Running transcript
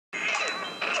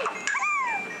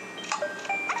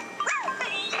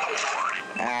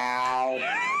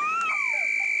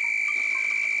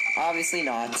Obviously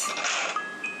not.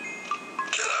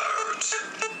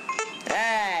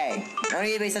 Hey! Don't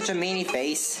need to be such a meanie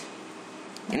face.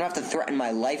 You don't have to threaten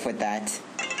my life with that.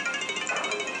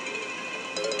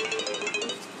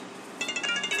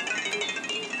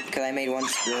 Because I made one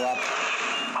screw up.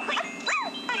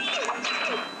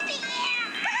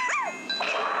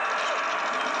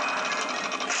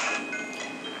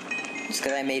 Just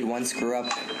because I made one screw up,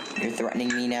 you're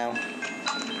threatening me now.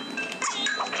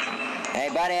 Hey,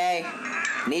 buddy!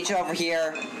 Need you over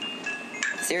here.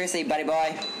 Seriously, buddy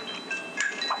boy.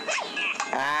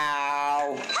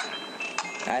 Ow!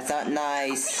 That's not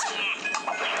nice.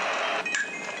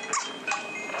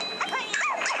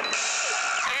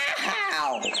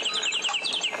 Ow!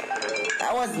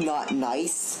 That was not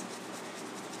nice.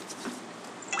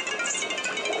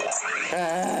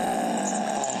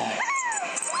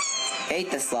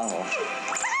 Hate this level.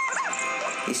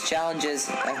 These challenges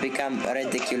have become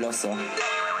ridiculoso.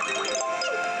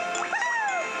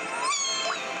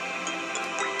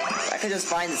 I could just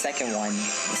find the second one,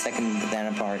 the second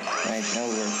banana part. Right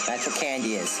over. That's where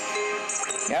candy is.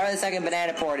 Wherever the second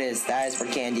banana port is, that is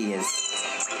where candy is.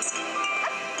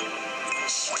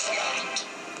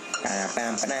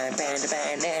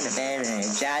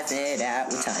 Jazz it out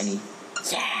with Tiny.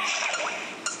 Yeah!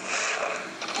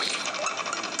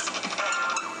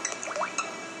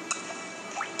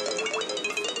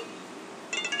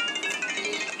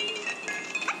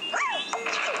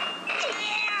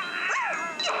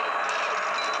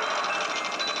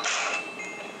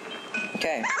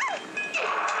 Okay.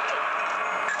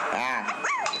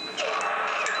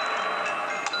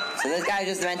 So this guy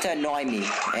just meant to annoy me,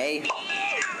 eh?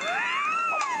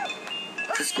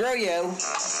 So screw you.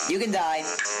 You can die.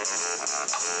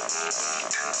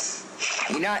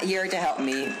 You're not here to help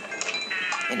me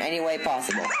in any way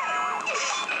possible.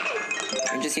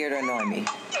 You're just here to annoy me.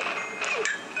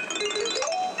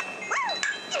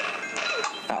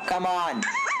 Oh, come on.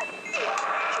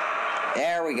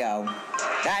 There we go.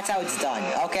 That's how it's done.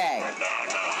 Okay.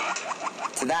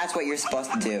 So that's what you're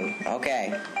supposed to do.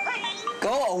 Okay.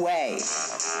 Go away.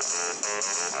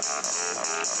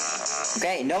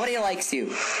 Okay, nobody likes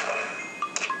you.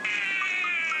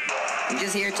 You're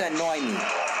just here to annoy me.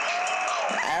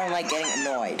 I don't like getting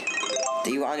annoyed.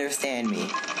 Do you understand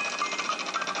me?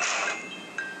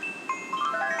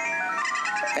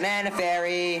 Banana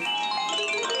Fairy.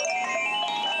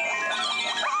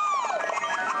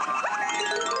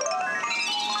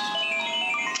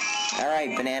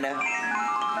 Alright, banana.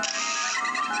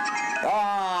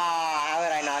 How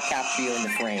did I not capture you in the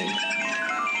frame?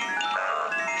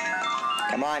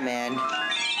 Come on, man.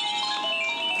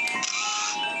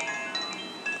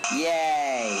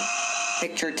 Yay!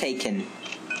 Picture taken.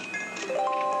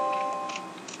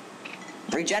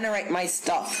 Regenerate my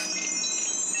stuff.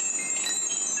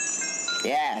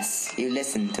 Yes, you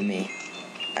listen to me.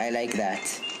 I like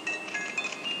that.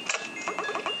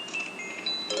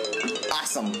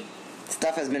 Awesome.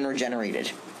 Stuff has been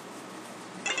regenerated.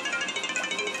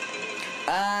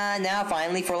 Now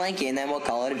finally for Lanky, and then we'll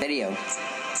call it a video.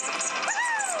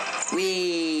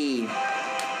 Whee!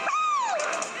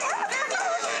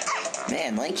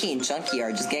 Man, Lanky and Chunky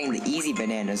are just getting the easy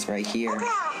bananas right here.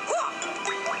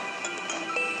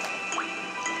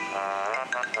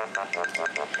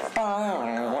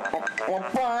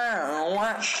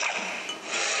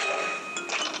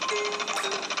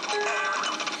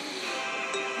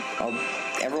 Oh,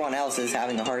 everyone else is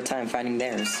having a hard time finding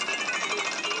theirs.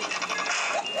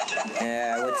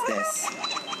 What's this?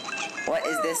 What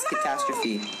is this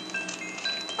catastrophe?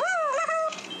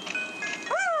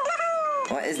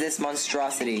 What is this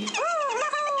monstrosity?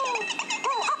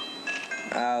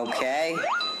 Okay.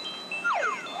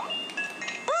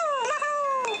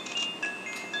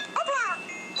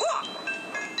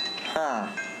 Huh.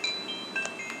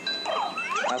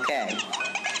 Okay.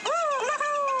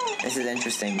 This is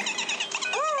interesting.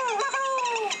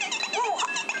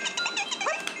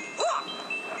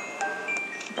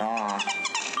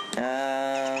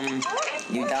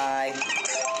 You die.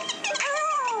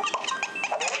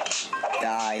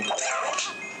 Die.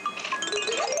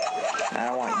 I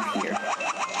don't want you here.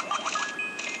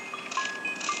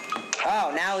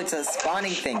 Oh, now it's a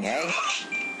spawning thing, eh?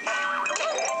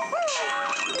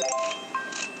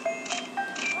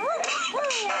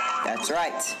 That's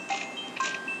right.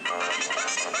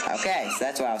 Okay, so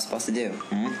that's what I was supposed to do.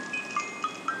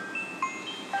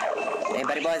 Hey,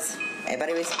 buddy boys. Hey,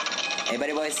 buddy boys. Hey,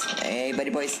 buddy boys. Hey, buddy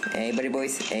boys. Hey, buddy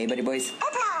boys. Hey, buddy boys.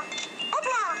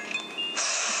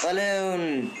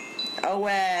 Balloon.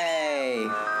 Away.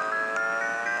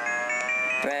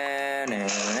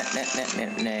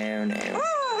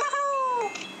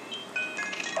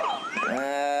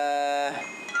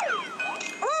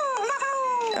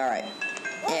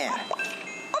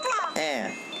 Yeah.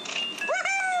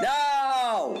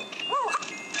 No!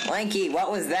 Lanky, what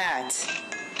was that?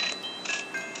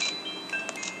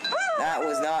 That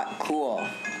was not cool.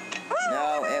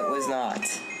 No, it was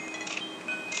not.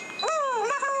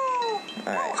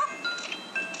 Alright.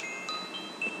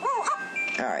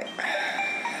 Alright.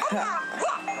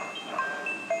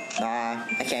 Nah,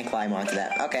 I can't climb onto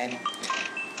that. Okay.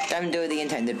 Time to do it the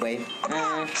intended way.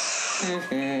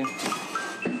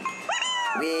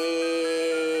 Whee!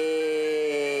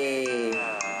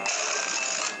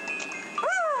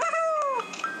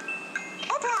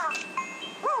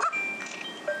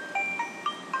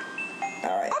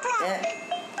 Alright.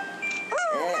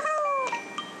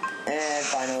 And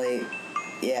finally,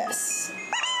 yes.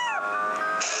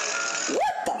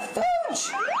 What the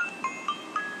fudge?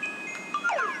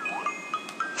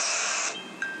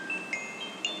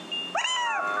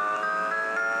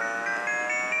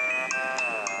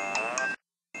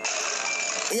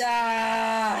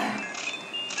 Yeah!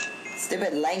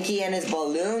 Stupid Lanky and his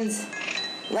balloons.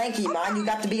 Lanky, man, you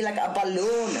got to be like a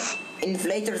balloon.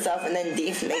 Inflate yourself and then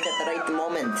deflate at the right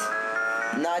moment.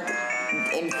 Not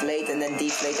inflate and then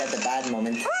deflate at the bad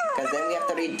moment. Because then we have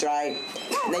to retry.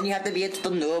 And then you have to be at the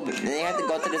noob. And then you have to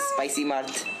go to the Spicy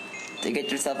Mart to get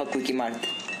yourself a Quickie Mart.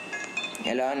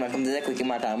 Hello and welcome to the Quickie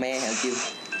Mart. How may I help you?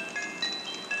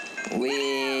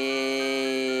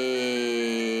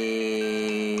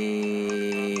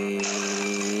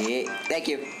 Thank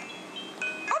you.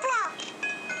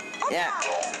 Yeah.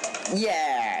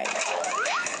 Yeah.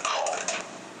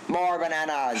 More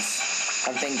bananas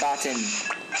have been gotten.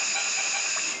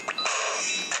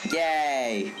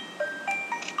 Yay.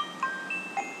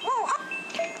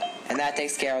 And that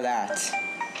takes care of that.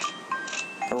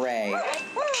 Hooray.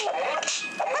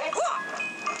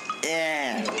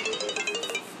 Yeah.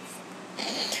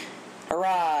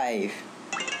 Hooray.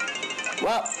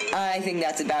 Well, I think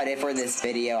that's about it for this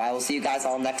video. I will see you guys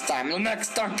all next time in the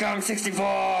next Donkey Kong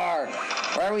 64,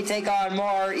 where we take on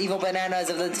more evil bananas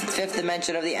of the 5th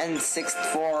dimension of the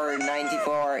N64,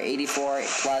 94, 84,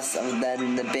 plus of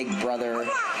then the big brother,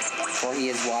 for he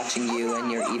is watching you and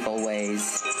your evil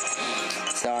ways.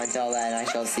 So until then, I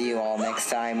shall see you all next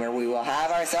time, where we will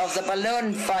have ourselves a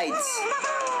balloon fight.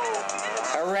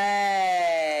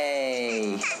 Hooray!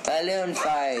 Balloon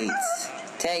fight.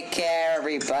 Take care,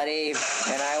 everybody,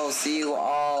 and I will see you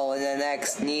all in the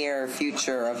next near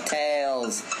future of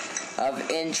Tales of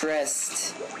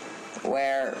Interest,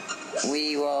 where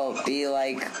we will be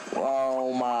like,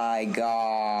 oh my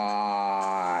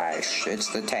gosh, it's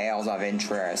the Tales of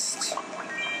Interest.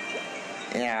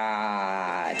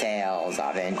 Yeah, Tales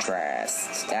of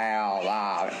Interest. Tales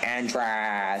of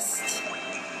Interest.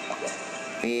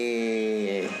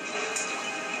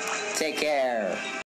 Take care.